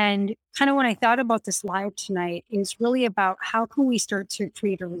 And kind of when I thought about this live tonight is really about how can we start to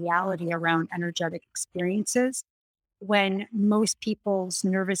create a reality around energetic experiences when most people's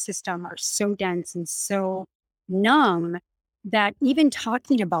nervous system are so dense and so numb that even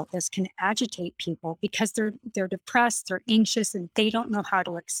talking about this can agitate people because they're depressed, they're anxious, and they don't know how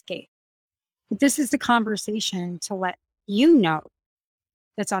to escape. But this is the conversation to let you know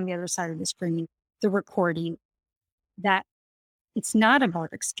that's on the other side of the screen, the recording, that it's not about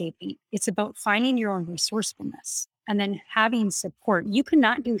escaping. It's about finding your own resourcefulness and then having support. You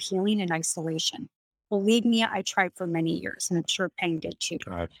cannot do healing in isolation. Believe me, I tried for many years, and I'm sure Peng did too.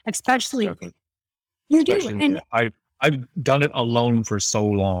 Right. Especially Definitely. you do, Especially, and I've done it alone for so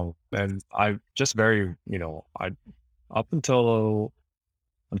long, and I just very, I up until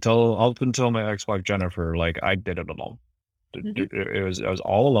my ex-wife Jennifer, like I did it alone. Mhm. I was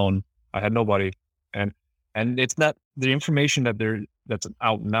all alone. I had nobody, and it's not the information that's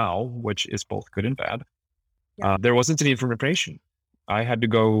out now, which is both good and bad. Yeah. There wasn't any information. I had to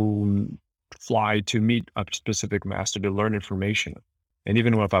go fly to meet a specific master to learn information. And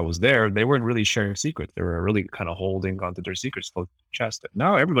even if I was there, they weren't really sharing secrets. They were really kind of holding onto their secrets close to their chest.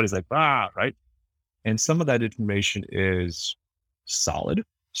 Now everybody's like, right? And some of that information is solid.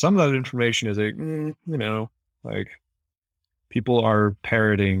 Some of that information is like, like people are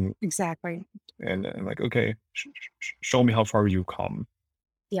parroting Exactly. and like, okay, show me how far you come.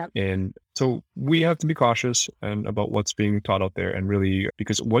 Yeah. And so we have to be cautious and about what's being taught out there, and really,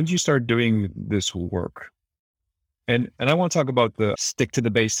 because once you start doing this work, and I want to talk about the stick to the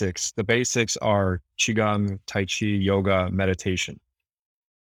basics. The basics are qigong, tai chi, yoga, meditation.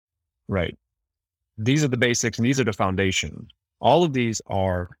 Right. These are the basics and these are the foundation. All of these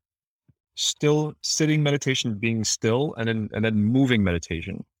are still sitting meditation, being still, and then moving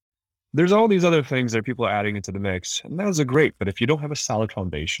meditation. There's all these other things that people are adding into the mix, and those are great. But if you don't have a solid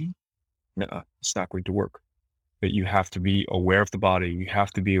foundation, it's not going to work. But you have to be aware of the body. You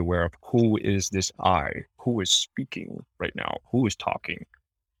have to be aware of who is this I, who is speaking right now, who is talking.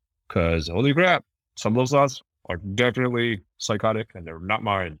 Because holy crap, some of those thoughts are definitely psychotic and they're not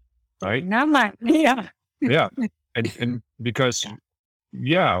mine, right? Not mine. Yeah. Yeah. And because, Yeah.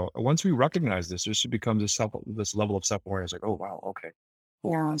 yeah, once we recognize this, there should become this level of self-awareness, like, oh, wow, okay,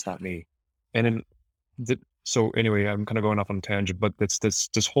 cool, Yeah. that's not me. And then, so anyway, I'm kind of going off on a tangent, but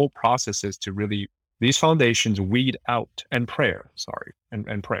this whole process is to really, these foundations weed out, and prayer, sorry,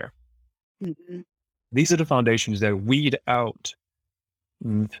 and prayer. Mhm. These are the foundations that weed out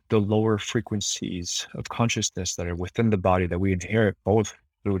the lower frequencies of consciousness that are within the body that we inherit both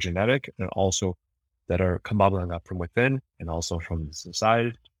through genetic and also that are bubbling up from within and also from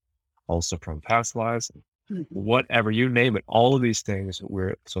society, also from past lives, Mhm. whatever, you name it, all of these things.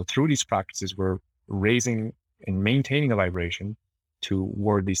 So through these practices, we're raising and maintaining a vibration to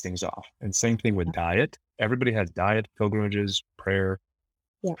ward these things off. And same thing with diet. Everybody has diet, pilgrimages, prayer,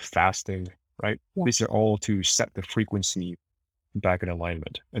 Yeah. fasting, right? Yeah. These are all to set the frequency back in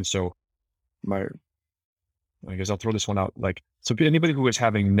alignment. And so I guess I'll throw this one out. Like, so anybody who is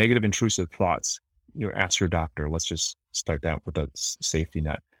having negative intrusive thoughts, ask your doctor. Let's just start that with a safety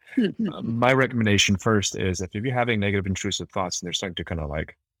net. My recommendation first is if you're having negative intrusive thoughts and they're starting to kind of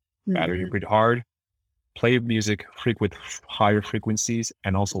like batter you Mhm. pretty hard, play music with higher frequencies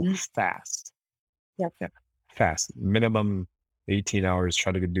and also Mhm. fast. Yep. Yeah, fast. Minimum 18 hours.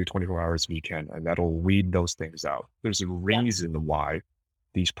 Try to do 24 hours if you can, and that'll weed those things out. There's a Yeah. reason why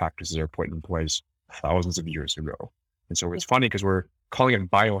these practices are put in place thousands of years ago. And so it's Yeah. funny because we're calling it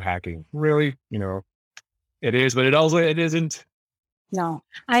biohacking. Really, it is, but it isn't. No,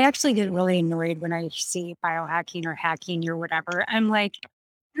 I actually get really annoyed when I see biohacking or hacking or whatever. I'm like,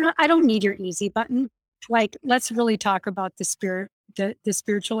 I don't need your easy button. Like, let's really talk about the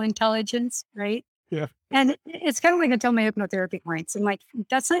spiritual intelligence, right? Yeah. And it's kind of like I tell my hypnotherapy clients, I'm like,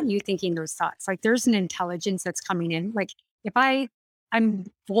 that's not you thinking those thoughts. Like, there's an intelligence that's coming in. Like, if I'm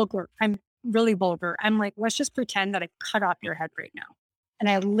vulgar, I'm really vulgar. I'm like, let's just pretend that I cut off your head right now. and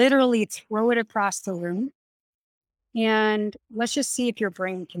I literally throw it across the room. And let's just see if your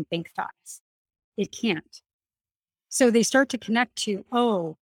brain can think thoughts. It can't. So they start to connect to,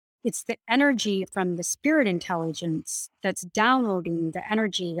 oh, it's the energy from the spirit intelligence that's downloading the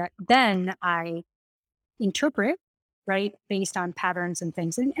energy that then I interpret, right, based on patterns and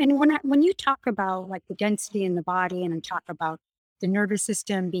things. And when you talk about like the density in the body and I talk about the nervous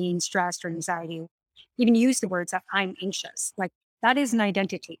system being stressed or anxiety, even use the words that I'm anxious, like that is an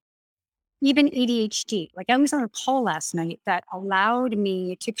identity. Even ADHD, like I was on a call last night that allowed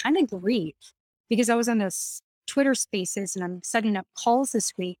me to kind of grieve because I was on this Twitter spaces and I'm setting up calls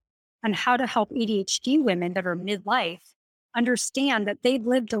this week on how to help ADHD women that are midlife understand that they've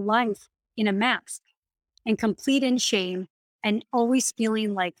lived a life in a mask and complete in shame and always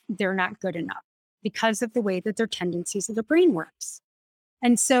feeling like they're not good enough because of the way that their tendencies of the brain works.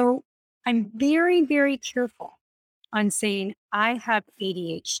 And so I'm very, very careful on saying I have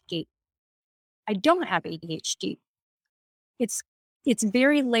ADHD. I don't have ADHD. It's it's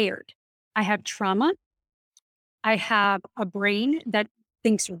very layered. I have trauma. I have a brain that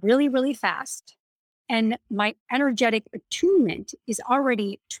thinks really, really fast. And my energetic attunement is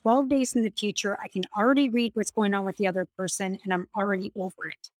already 12 days in the future. I can already read what's going on with the other person and I'm already over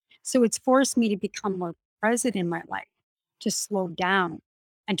it. So it's forced me to become more present in my life, to slow down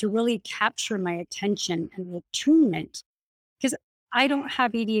and to really capture my attention and attunement because I don't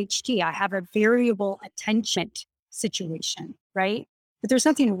have ADHD. I have a variable attention situation, right? But there's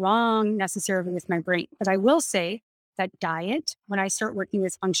nothing wrong necessarily with my brain. But I will say that diet, when I start working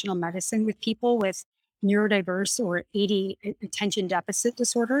with functional medicine with people with neurodiverse or AD attention deficit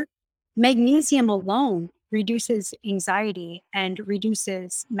disorder, magnesium alone reduces anxiety and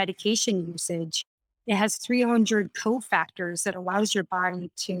reduces medication usage. It has 300 cofactors that allows your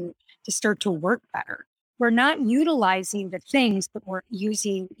body to start to work better. We're not utilizing the things, but we're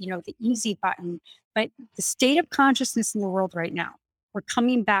using, the easy button. But the state of consciousness in the world right now, we're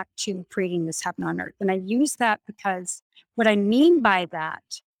coming back to creating this heaven on earth. And I use that because what I mean by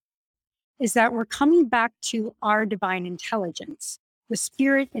that is that we're coming back to our divine intelligence, the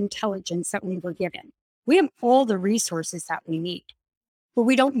spirit intelligence that we were given. We have all the resources that we need, but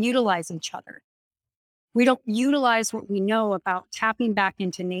we don't utilize each other. We don't utilize what we know about tapping back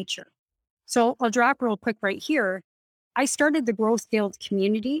into nature. So I'll drop real quick right here. I started the Growth Guild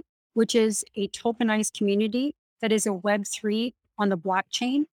community, which is a tokenized community that is a Web3 on the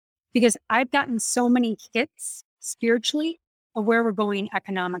blockchain, because I've gotten so many hits spiritually of where we're going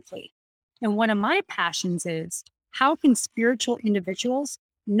economically. And one of my passions is how can spiritual individuals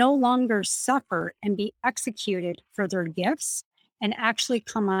no longer suffer and be executed for their gifts and actually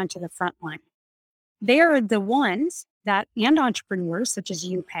come onto the front line? They are the ones that, and entrepreneurs such as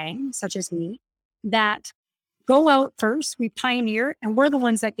you, Peng, such as me, that go out first, we pioneer, and we're the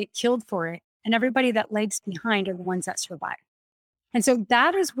ones that get killed for it. And everybody that lags behind are the ones that survive. And so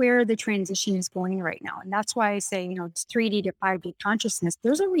that is where the transition is going right now. And that's why I say, it's 3D to 5D consciousness.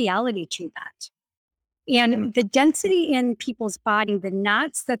 There's a reality to that. And the density in people's body, the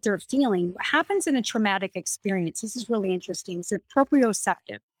knots that they're feeling, what happens in a traumatic experience, this is really interesting. It's a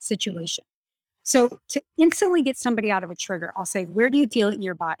proprioceptive situation. So to instantly get somebody out of a trigger, I'll say, where do you feel it in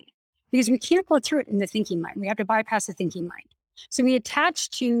your body? Because we can't go through it in the thinking mind. We have to bypass the thinking mind. So we attach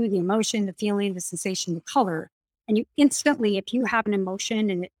to the emotion, the feeling, the sensation, the color. And you instantly, if you have an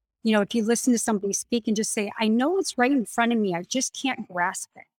emotion and, if you listen to somebody speak and just say, I know it's right in front of me, I just can't grasp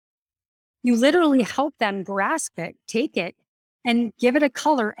it. You literally help them grasp it, take it, and give it a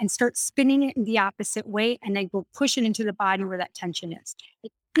color and start spinning it in the opposite way. And then go push it into the body where that tension is.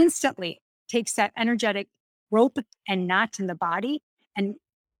 It instantly takes that energetic rope and knot in the body and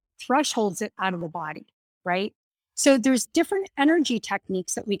thresholds it out of the body, right? So there's different energy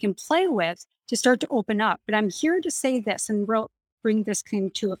techniques that we can play with to start to open up. But I'm here to say this and bring this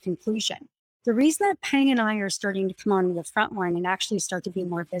to a conclusion. The reason that Peng and I are starting to come on the front line and actually start to be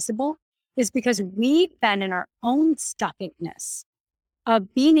more visible is because we've been in our own stuckness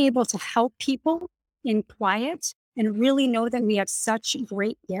of being able to help people in quiet and really know that we have such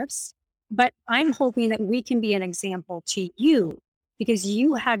great gifts. But I'm hoping that we can be an example to you because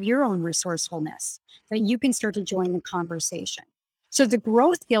you have your own resourcefulness that you can start to join the conversation. So the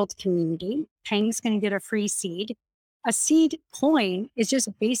Growth Guild community, Peng's going to get a free seed. A seed coin is just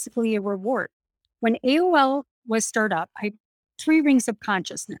basically a reward. When AOL was started up, 3 rings of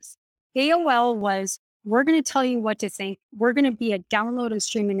consciousness. AOL was, we're going to tell you what to think. We're going to be a download of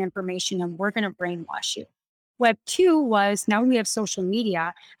streaming information and we're going to brainwash you. Web 2 was, now we have social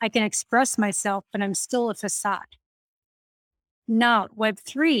media. I can express myself, but I'm still a facade. Now, Web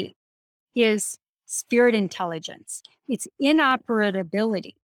 3 is spirit intelligence. It's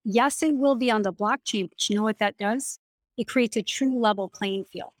interoperability. Yes, it will be on the blockchain, but you know what that does? It creates a true level playing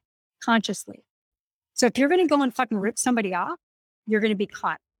field consciously. So if you're going to go and fucking rip somebody off, you're going to be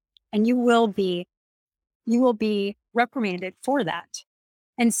caught, and you will be reprimanded for that.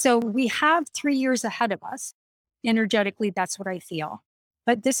 And so we have 3 years ahead of us. Energetically, that's what I feel.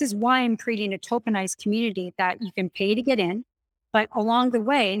 But this is why I'm creating a tokenized community that you can pay to get in. But along the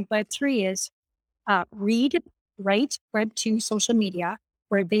way, Web3 is read, write, Web2 social media,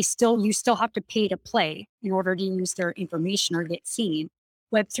 where you still have to pay to play in order to use their information or get seen.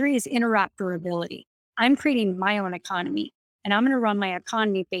 Web3 is interoperability. I'm creating my own economy, and I'm going to run my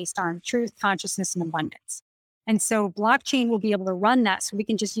economy based on truth, consciousness, and abundance. And so blockchain will be able to run that, so we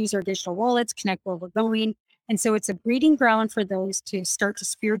can just use our digital wallets, connect where we're going. And so it's a breeding ground for those to start to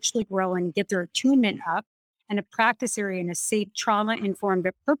spiritually grow and get their attunement up, and a practice area and a safe, trauma-informed,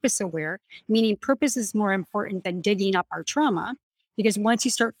 but purpose-aware, meaning purpose is more important than digging up our trauma. Because once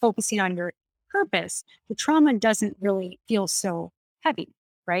you start focusing on your purpose, the trauma doesn't really feel so heavy,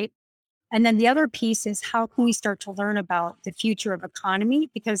 right? And then the other piece is, how can we start to learn about the future of economy?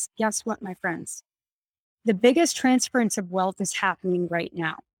 Because guess what, my friends? The biggest transference of wealth is happening right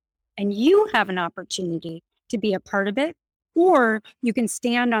now. And you have an opportunity to be a part of it, or you can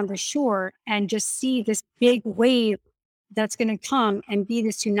stand on the shore and just see this big wave that's going to come and be the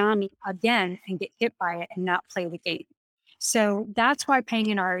tsunami again and get hit by it and not play the game. So that's why Peng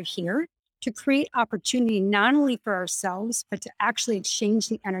and I are here, to create opportunity not only for ourselves, but to actually exchange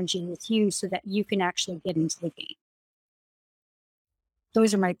the energy with you so that you can actually get into the game.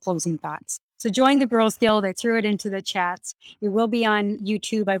 Those are my closing thoughts. So join the Girls Guild. I threw it into the chats. It will be on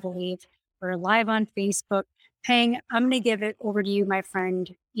YouTube, I believe. We're live on Facebook. Peng, I'm going to give it over to you, my friend.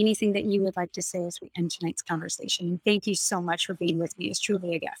 Anything that you would like to say as we end tonight's conversation. Thank you so much for being with me. It's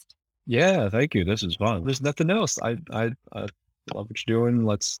truly a gift. Yeah, thank you. This is fun. There's nothing else. I love what you're doing.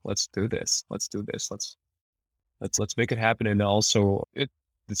 Let's do this. Let's do this. Let's make it happen. And also, it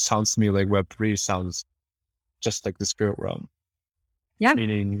sounds to me like Web3 sounds just like the spirit realm. Yeah.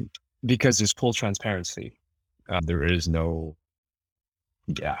 Meaning, because there's full transparency. There is no,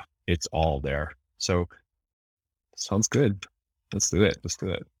 it's all there. So sounds good. Let's do it. Let's do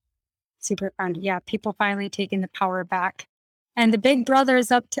it. Super fun. Yeah, people finally taking the power back. And the big brother is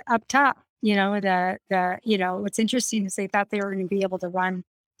up top. What's interesting is they thought they were going to be able to run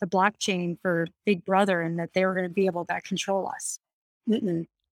the blockchain for Big Brother and that they were going to be able to control us.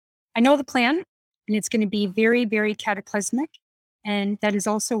 I know the plan, and it's going to be very, very cataclysmic. And that is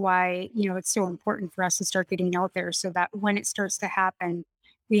also why, it's so important for us to start getting out there, so that when it starts to happen,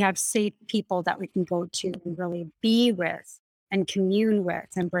 we have safe people that we can go to and really be with and commune with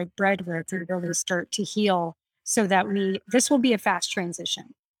and break bread with and really start to heal, so that this will be a fast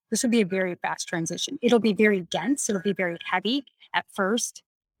transition. This will be a very fast transition. It'll be very dense. It'll be very heavy at first,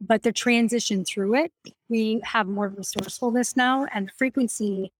 but the transition through it, we have more resourcefulness now, and the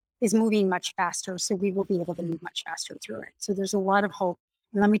frequency is moving much faster. So we will be able to move much faster through it. So there's a lot of hope.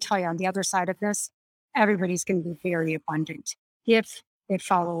 And let me tell you, on the other side of this, everybody's going to be very abundant if they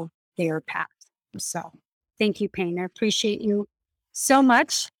follow their path. So thank you, Peng. I appreciate you so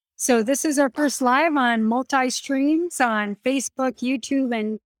much. So this is our first live on multi-streams on Facebook, YouTube,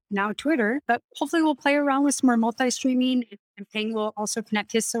 and now Twitter. But hopefully we'll play around with some more multi-streaming, and Peng will also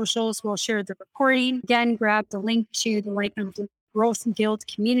connect his socials. We'll share the recording. Again, grab the link to the Lightning Growth Guild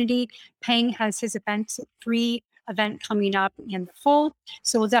community. Peng has his free event coming up in the fall.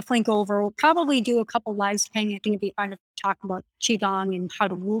 So we'll definitely go over, we'll probably do a couple lives. Peng, I think it'd be fun to talk about Qigong and how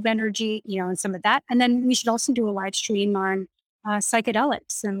to move energy, and some of that. And then we should also do a live stream on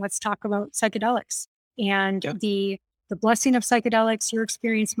psychedelics, and let's talk about psychedelics and the blessing of psychedelics, your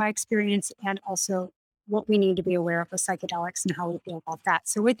experience, my experience, and also what we need to be aware of with psychedelics and how we feel about that.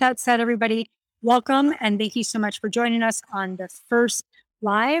 So with that said, everybody, welcome, and thank you so much for joining us on the first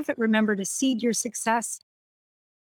live. Remember to seed your success,